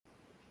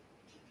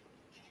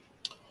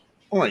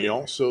All right,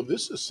 y'all. So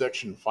this is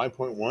section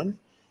 5.1,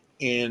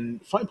 and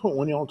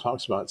 5.1, y'all,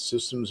 talks about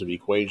systems of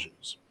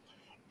equations.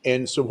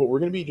 And so what we're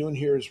going to be doing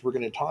here is we're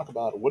going to talk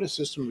about what a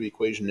system of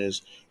equation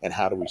is and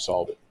how do we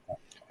solve it.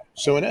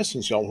 So in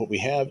essence, y'all, what we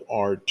have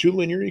are two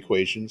linear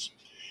equations,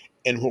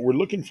 and what we're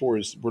looking for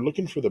is we're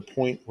looking for the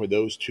point where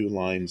those two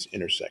lines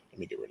intersect. Let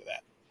me get rid of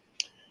that.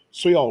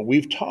 So y'all,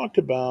 we've talked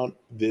about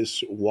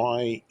this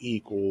y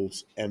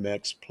equals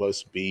mx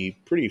plus b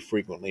pretty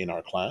frequently in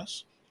our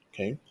class,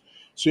 okay?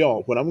 So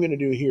y'all, what I'm going to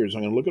do here is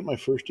I'm going to look at my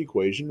first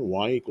equation,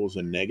 y equals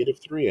a negative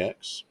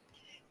 3x,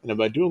 and if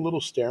I do a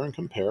little stare and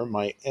compare,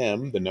 my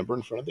m, the number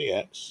in front of the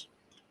x,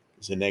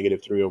 is a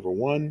negative 3 over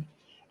 1,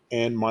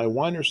 and my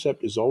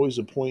y-intercept is always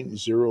a point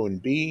 0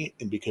 and b,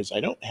 and because I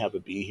don't have a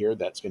b here,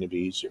 that's going to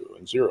be 0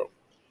 and 0.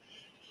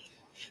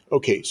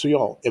 Okay, so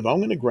y'all, if I'm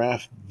going to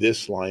graph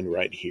this line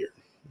right here,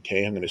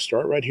 okay, I'm going to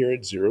start right here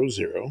at 0,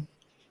 0.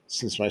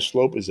 Since my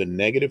slope is a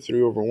negative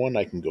 3 over 1,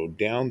 I can go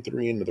down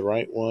 3 into the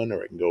right one,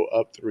 or I can go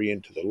up 3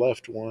 into the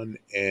left one.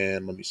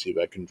 And let me see if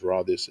I can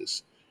draw this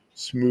as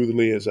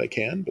smoothly as I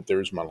can, but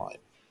there's my line.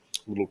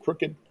 A little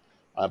crooked.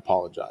 I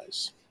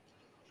apologize.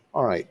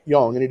 All right,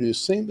 y'all, I'm going to do the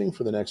same thing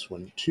for the next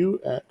one.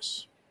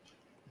 2x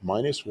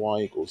minus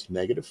y equals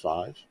negative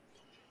 5.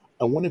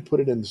 I want to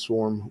put it in this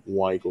form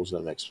y equals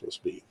mx plus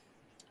b.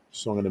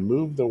 So I'm going to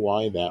move the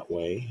y that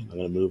way. I'm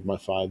going to move my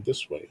 5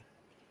 this way.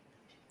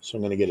 So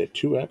I'm going to get a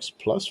 2x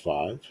plus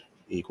 5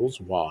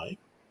 equals y.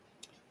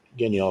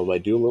 Again, y'all, if I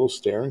do a little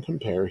stare and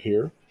compare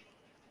here,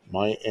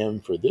 my m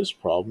for this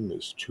problem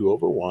is 2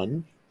 over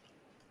 1,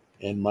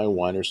 and my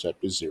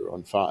y-intercept is 0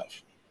 and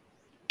 5.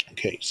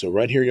 Okay, so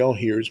right here, y'all,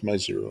 here's my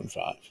 0 and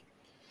 5.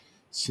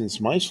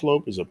 Since my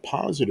slope is a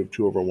positive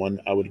 2 over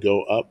 1, I would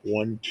go up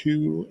 1,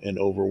 2, and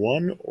over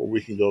 1, or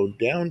we can go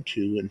down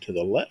 2 and to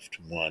the left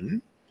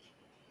 1.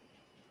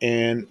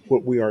 And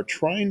what we are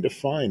trying to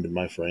find,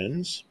 my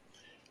friends,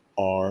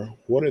 are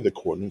what are the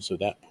coordinates of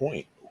that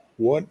point?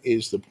 What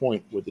is the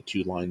point where the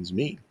two lines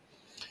meet?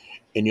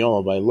 And y'all,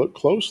 if I look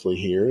closely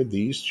here,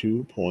 these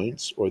 2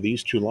 points, or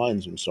these 2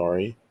 lines, I'm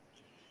sorry,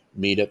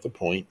 meet at the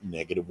point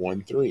negative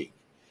 1, 3.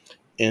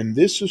 And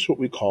this is what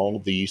we call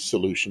the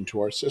solution to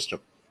our system.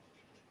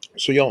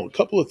 So y'all, a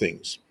couple of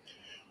things.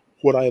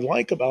 What I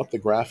like about the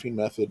graphing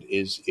method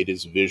is it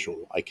is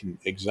visual. I can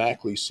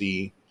exactly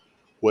see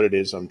what it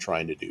is I'm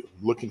trying to do,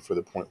 looking for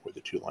the point where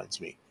the 2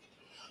 lines meet.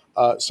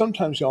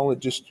 Sometimes, y'all, it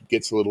just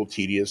gets a little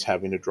tedious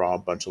having to draw a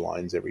bunch of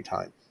lines every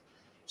time.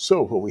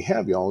 So what we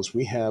have, y'all, is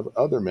we have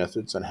other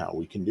methods on how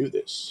we can do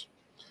this.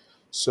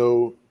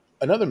 So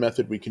another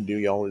method we can do,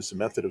 y'all, is the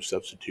method of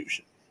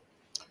substitution.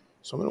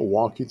 So I'm going to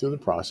walk you through the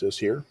process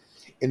here.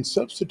 In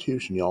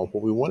substitution, y'all,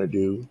 what we want to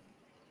do,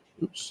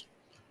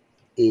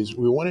 is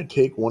we want to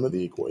take one of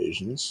the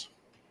equations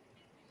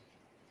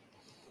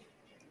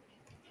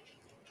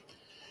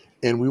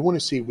and we want to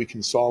see if we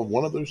can solve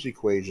one of those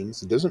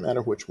equations. It doesn't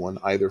matter which one,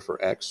 either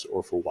for x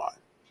or for y.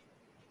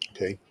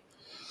 Okay.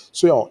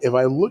 So y'all, if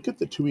I look at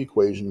the two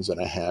equations that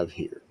I have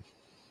here,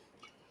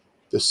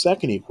 the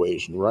second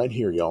equation right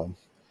here, y'all,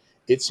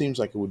 it seems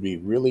like it would be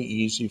really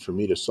easy for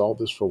me to solve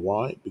this for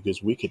y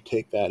because we could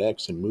take that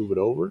x and move it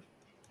over.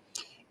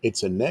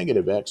 It's a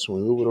negative x.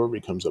 When we move it over,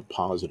 it becomes a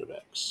positive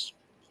x.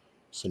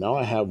 So now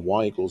I have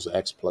y equals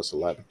x plus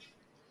 11.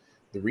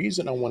 The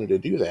reason I wanted to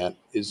do that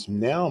is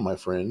now, my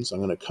friends, I'm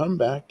going to come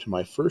back to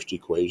my first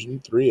equation,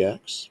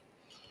 3x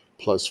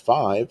plus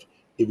 5.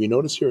 If you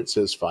notice here, it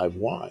says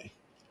 5y.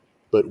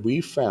 But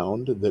we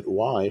found that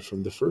y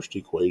from the first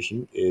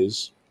equation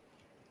is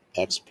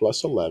x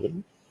plus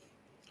 11.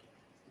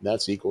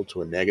 That's equal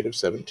to a negative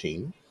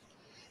 17.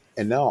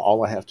 And now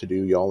all I have to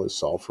do, y'all, is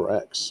solve for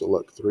x. So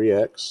look,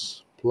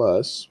 3x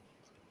plus,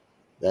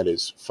 that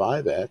is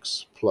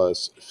 5x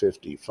plus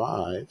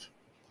 55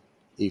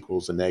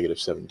 equals a negative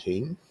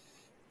 17.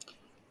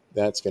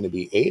 That's going to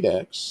be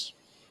 8x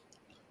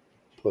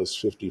plus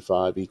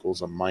 55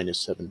 equals a minus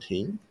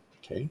 17.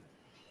 Okay,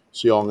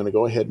 so y'all, I'm going to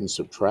go ahead and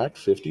subtract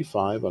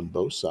 55 on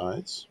both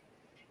sides.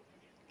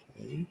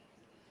 Okay,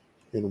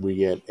 and we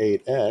get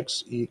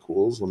 8x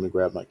equals, let me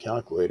grab my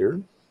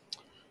calculator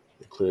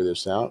to clear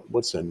this out.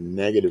 What's a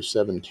negative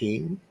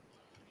 17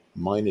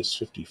 minus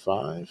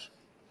 55?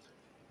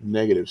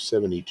 Negative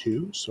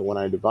 72. So when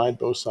I divide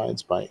both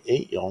sides by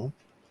 8, y'all,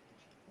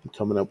 I'm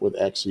coming up with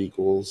x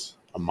equals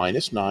a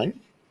minus 9.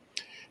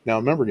 Now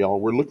remember, y'all,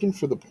 we're looking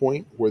for the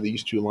point where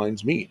these two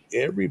lines meet.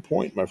 Every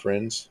point, my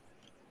friends,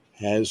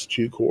 has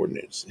two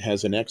coordinates,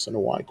 has an x and a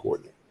y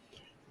coordinate.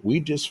 We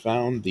just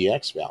found the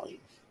x value.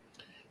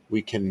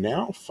 We can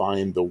now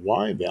find the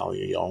y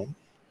value, y'all,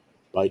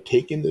 by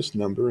taking this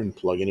number and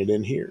plugging it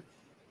in here.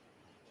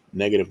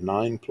 Negative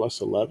 9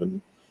 plus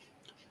 11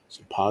 is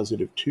a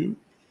positive 2.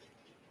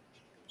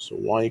 So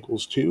y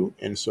equals 2.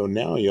 And so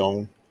now,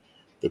 y'all,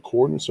 the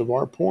coordinates of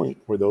our point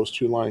where those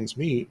two lines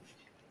meet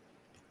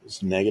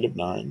is negative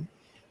 9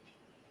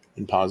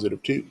 and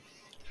positive 2.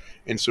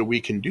 And so we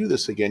can do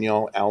this again,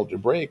 y'all,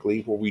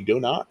 algebraically, where we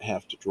do not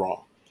have to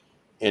draw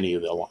any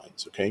of the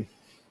lines, okay?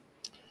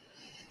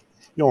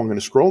 Y'all, I'm going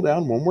to scroll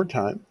down one more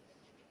time.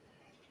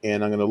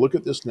 And I'm going to look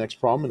at this next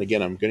problem. And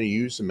again, I'm going to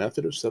use the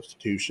method of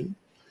substitution.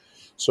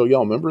 So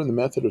y'all remember in the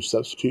method of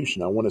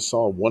substitution, I want to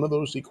solve one of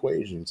those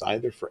equations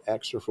either for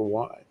x or for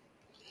y.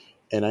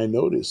 And I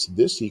notice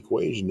this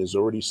equation is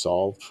already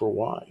solved for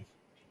y.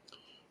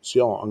 So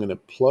y'all, I'm going to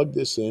plug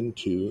this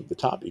into the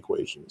top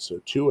equation. So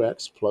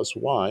 2x plus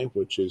y,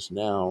 which is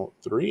now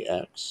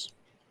 3x,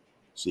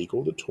 is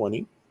equal to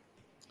 20.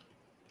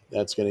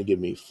 That's going to give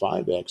me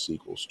 5x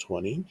equals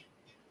 20.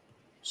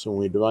 So when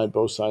we divide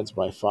both sides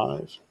by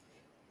 5,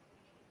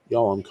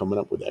 y'all, I'm coming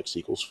up with x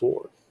equals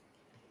 4.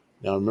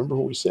 Now remember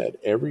what we said.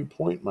 Every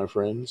point, my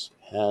friends,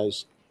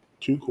 has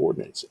two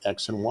coordinates,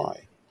 x and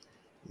y.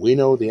 We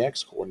know the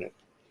x coordinate.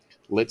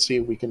 Let's see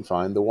if we can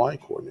find the y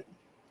coordinate.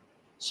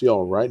 So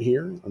y'all, right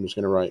here, I'm just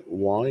going to write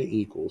y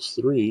equals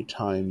 3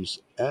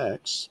 times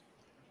x,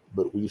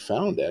 but we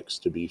found x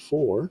to be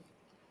 4.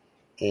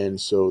 And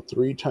so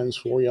 3 times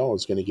 4, y'all,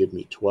 is going to give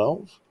me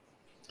 12.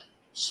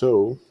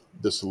 So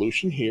the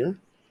solution here,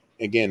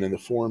 again, in the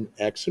form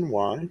x and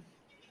y,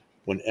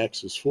 when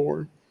x is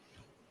 4,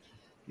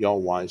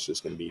 y'all, y is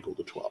just going to be equal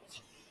to 12.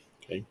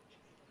 Okay.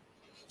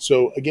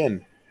 So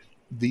again,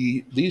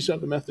 these are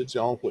the methods,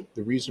 y'all.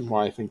 The reason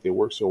why I think they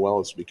work so well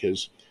is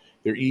because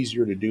they're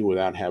easier to do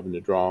without having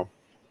to draw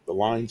the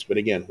lines. But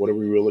again, what are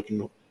we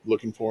really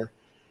looking for?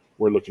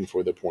 We're looking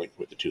for the point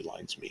where the two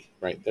lines meet,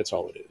 right? That's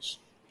all it is.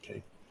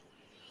 Okay.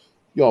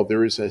 Y'all,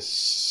 there is a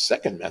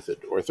second method,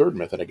 or a third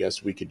method, I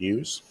guess, we could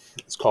use.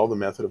 It's called the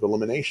method of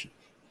elimination.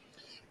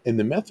 In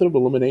the method of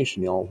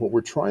elimination, y'all, what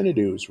we're trying to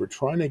do is we're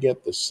trying to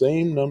get the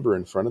same number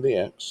in front of the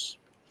x,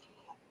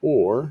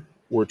 or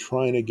we're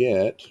trying to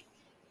get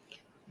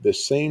the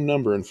same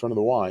number in front of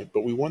the y,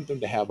 but we want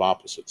them to have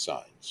opposite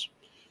signs.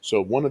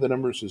 So if one of the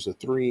numbers is a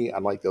 3,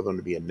 I'd like the other one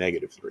to be a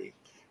negative 3.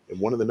 If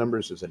one of the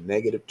numbers is a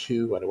negative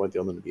 2, I'd want the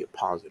other one to be a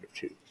positive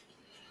 2.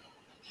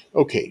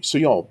 Okay, so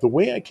y'all, the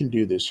way I can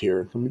do this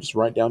here, let me just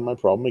write down my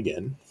problem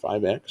again.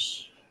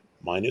 5x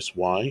minus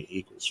y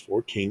equals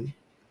 14,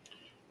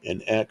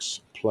 and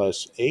x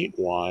plus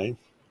 8y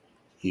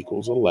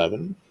equals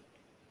 11.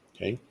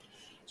 Okay,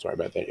 sorry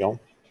about that, y'all.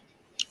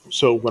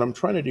 So what I'm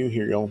trying to do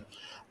here, y'all,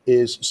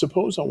 is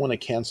suppose I want to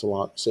cancel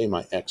out, say,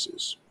 my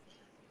x's.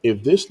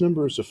 If this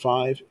number is a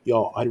 5,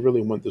 y'all, I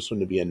really want this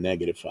one to be a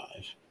negative 5.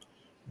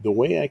 The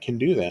way I can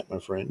do that, my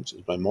friends,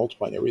 is by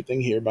multiplying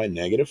everything here by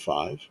negative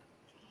 5.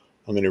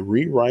 I'm going to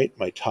rewrite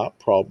my top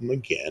problem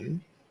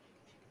again.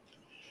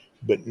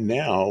 But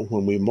now,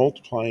 when we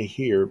multiply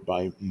here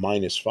by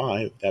minus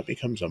 5, that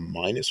becomes a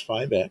minus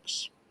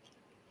 5x,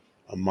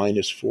 a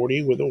minus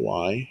 40 with a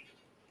y,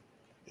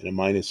 and a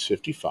minus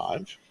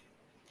 55.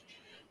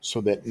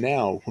 So that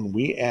now, when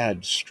we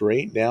add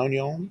straight down,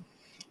 y'all,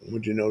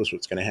 would you notice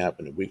what's going to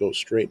happen? If we go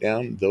straight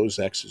down, those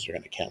x's are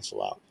going to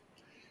cancel out.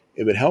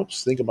 If it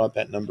helps, think about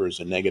that number as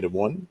a negative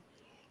 1,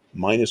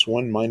 minus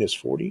 1 minus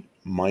 40,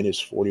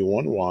 minus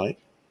 41y.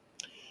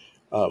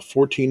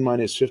 14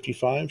 minus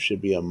 55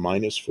 should be a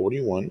minus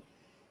 41.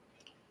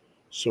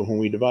 So when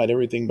we divide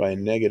everything by a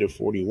negative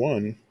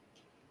 41,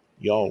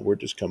 y'all, we're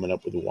just coming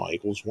up with y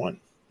equals 1.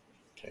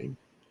 Okay.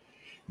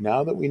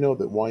 Now that we know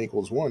that y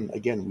equals 1,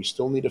 again, we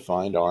still need to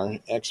find our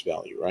x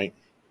value, right?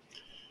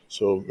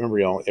 So remember,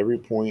 y'all, every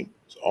point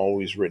is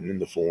always written in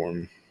the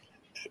form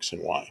x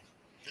and y.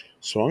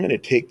 So I'm going to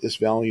take this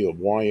value of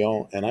y,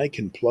 y'all, and I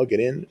can plug it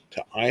in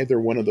to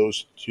either one of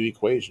those two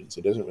equations.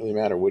 It doesn't really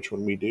matter which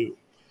one we do.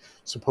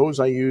 Suppose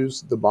I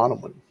use the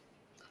bottom one.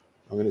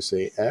 I'm going to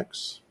say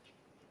x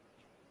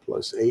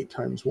plus 8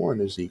 times 1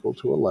 is equal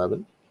to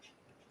 11.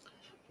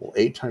 Well,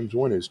 8 times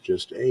 1 is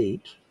just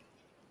 8.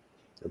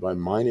 If I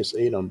minus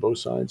 8 on both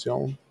sides,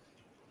 y'all,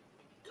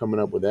 coming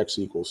up with x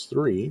equals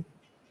 3.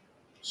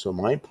 So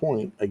my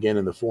point, again,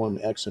 in the form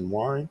x and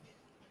y,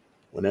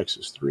 when x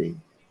is 3,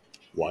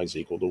 y is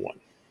equal to 1.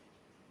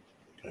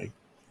 Okay.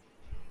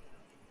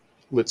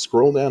 Let's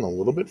scroll down a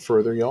little bit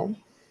further, y'all.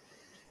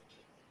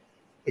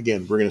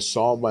 Again, we're going to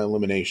solve by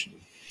elimination.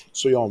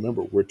 So y'all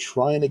remember, we're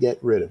trying to get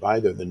rid of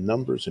either the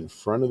numbers in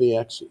front of the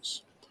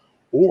x's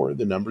or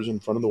the numbers in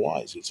front of the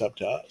y's. It's up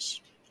to us.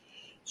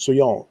 So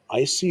y'all,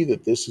 I see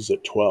that this is a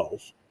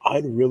 12.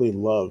 I'd really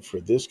love for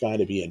this guy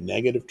to be a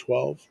negative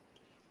 12.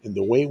 And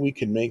the way we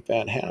can make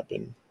that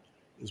happen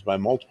is by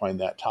multiplying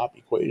that top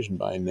equation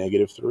by a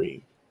negative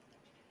 3.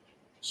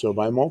 So if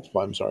I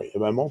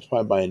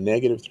multiply by a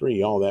negative 3,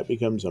 y'all, that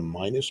becomes a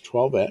minus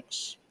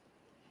 12x.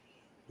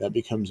 That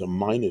becomes a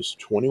minus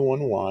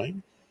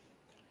 21y.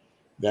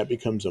 That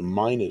becomes a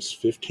minus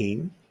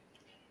 15.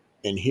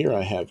 And here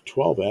I have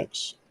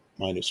 12x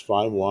minus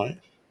 5y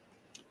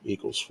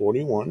equals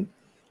 41.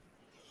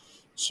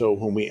 So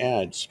when we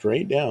add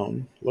straight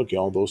down, look,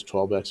 y'all, those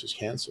 12x's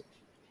cancel.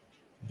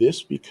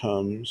 This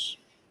becomes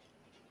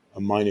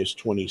a minus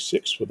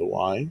 26 for the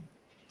y.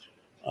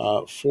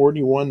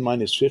 41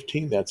 minus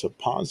 15, that's a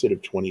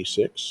positive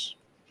 26.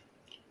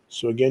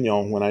 So again,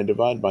 y'all, when I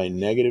divide by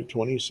negative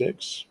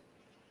 26,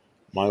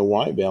 my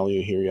y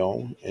value here,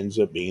 y'all, ends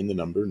up being the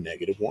number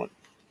negative 1.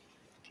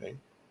 Okay.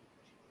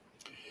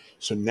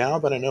 So now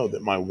that I know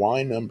that my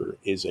y number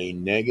is a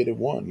negative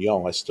 1,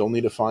 y'all, I still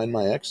need to find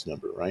my x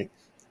number, right?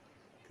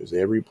 because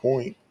every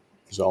point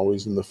is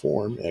always in the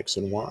form x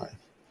and y.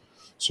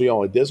 So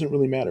y'all, it doesn't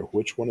really matter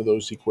which one of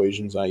those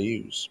equations I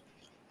use.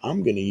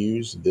 I'm going to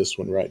use this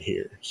one right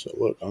here. So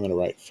look, I'm going to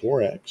write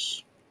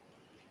 4x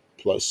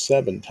plus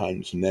 7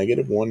 times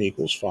negative 1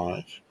 equals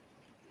 5.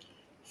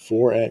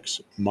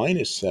 4x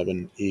minus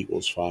 7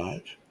 equals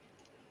 5.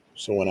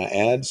 So when I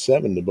add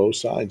 7 to both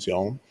sides,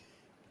 y'all,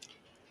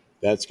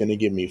 that's going to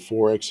give me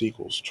 4x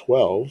equals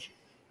 12.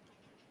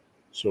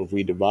 So if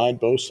we divide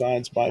both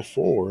sides by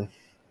 4,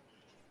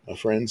 my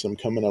friends, I'm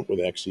coming up with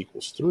x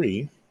equals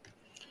 3.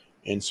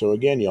 And so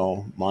again,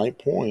 y'all, my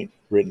point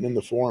written in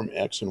the form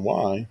x and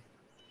y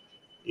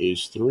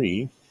is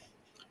 3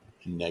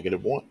 and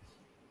negative 1.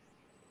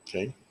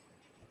 Okay.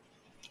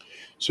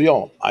 So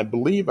y'all, I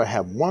believe I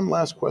have one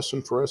last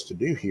question for us to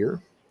do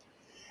here.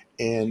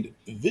 And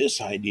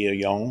this idea,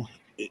 y'all,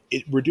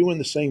 we're doing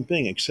the same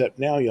thing, except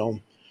now, y'all,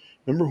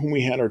 remember when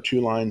we had our two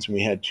lines and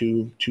we had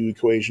two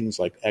equations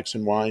like x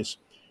and y's?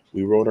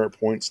 We wrote our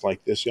points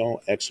like this,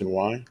 y'all, x and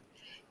y.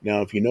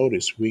 Now, if you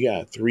notice, we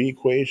got 3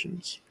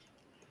 equations.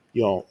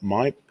 Y'all,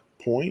 my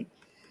point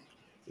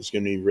is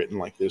going to be written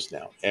like this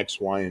now, x,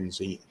 y, and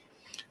z.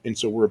 And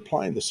so we're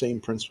applying the same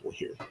principle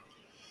here.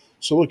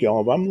 So look,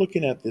 y'all, if I'm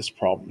looking at this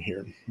problem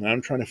here, and I'm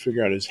trying to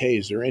figure out hey,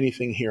 is there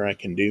anything here I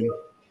can do?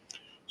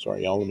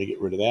 Sorry, y'all, let me get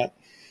rid of that.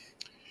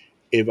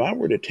 If I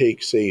were to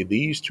take, say,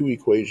 these 2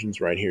 equations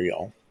right here,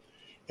 y'all,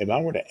 if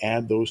I were to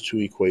add those 2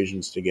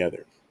 equations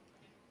together,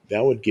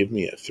 that would give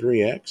me a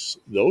 3x.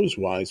 Those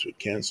y's would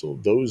cancel.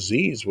 Those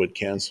z's would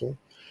cancel.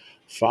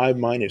 5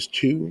 minus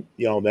 2,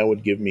 y'all, that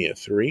would give me a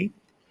 3.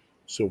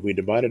 So if we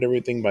divided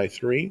everything by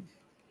 3,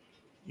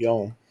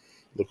 y'all,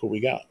 look what we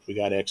got. We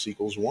got x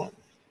equals 1.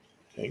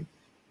 Okay.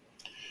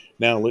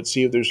 Now let's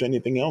see if there's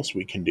anything else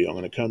we can do. I'm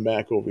going to come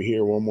back over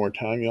here one more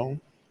time, y'all.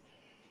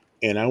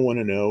 And I want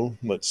to know,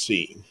 let's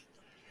see.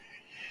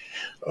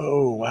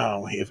 Oh,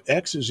 wow. If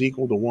x is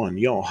equal to 1,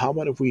 y'all, how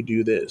about if we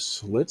do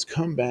this? Let's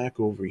come back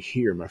over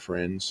here, my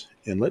friends,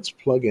 and let's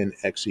plug in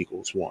x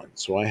equals 1.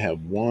 So I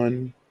have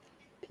 1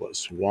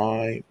 plus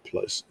y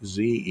plus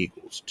z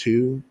equals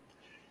 2.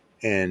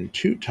 And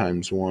 2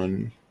 times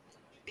 1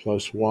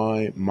 plus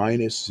y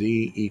minus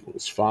z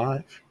equals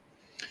 5.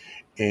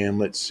 And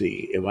let's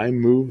see, if I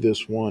move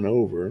this 1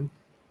 over,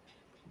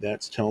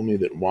 that's telling me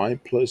that y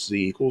plus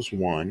z equals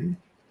 1.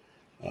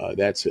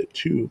 That's at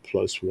 2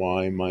 plus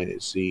y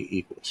minus z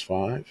equals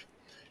 5.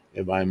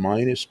 If I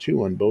minus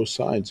 2 on both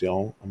sides,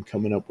 y'all, I'm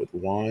coming up with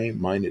y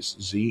minus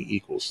z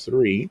equals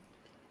 3.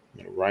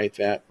 I'm going to write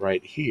that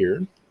right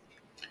here.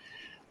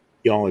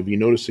 Y'all, if you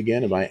notice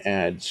again, if I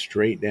add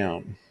straight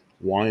down,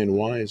 y and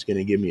y is going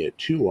to give me a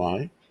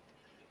 2y.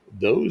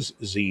 Those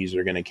z's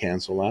are going to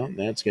cancel out, and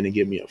that's going to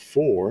give me a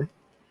 4.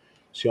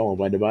 So y'all,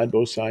 if I divide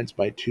both sides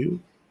by 2,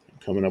 I'm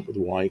coming up with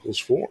y equals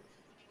 4.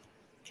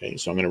 Okay,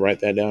 so I'm going to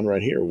write that down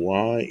right here,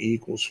 y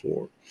equals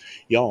 4.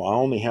 Y'all, I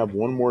only have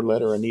one more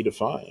letter I need to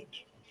find.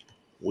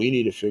 We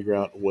need to figure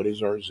out what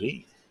is our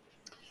z.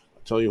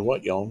 I'll tell you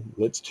what, y'all,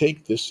 let's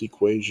take this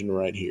equation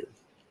right here.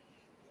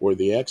 Where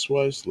the x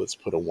was, let's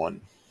put a 1.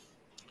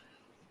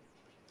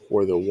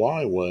 Where the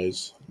y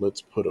was,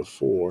 let's put a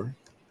 4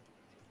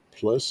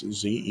 plus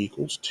z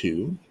equals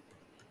 2.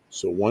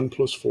 So 1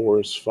 plus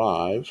 4 is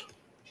 5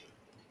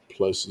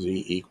 plus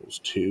z equals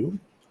 2.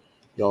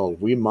 Y'all, if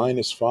we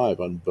minus 5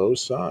 on both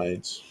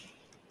sides,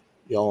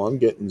 y'all, I'm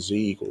getting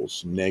z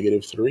equals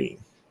negative 3.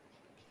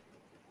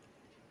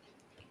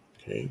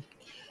 Okay,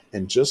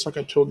 and just like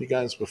I told you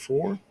guys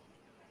before,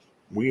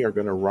 we are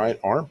going to write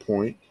our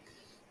point,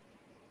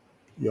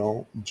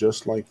 y'all,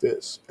 just like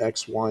this,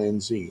 x, y,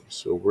 and z.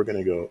 So we're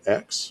going to go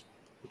x,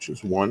 which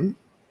is 1,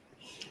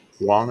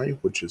 y,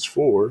 which is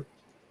 4,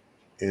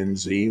 and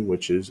z,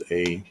 which is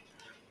a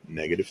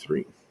negative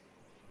 3.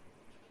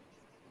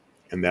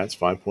 And that's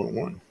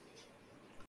 5.1.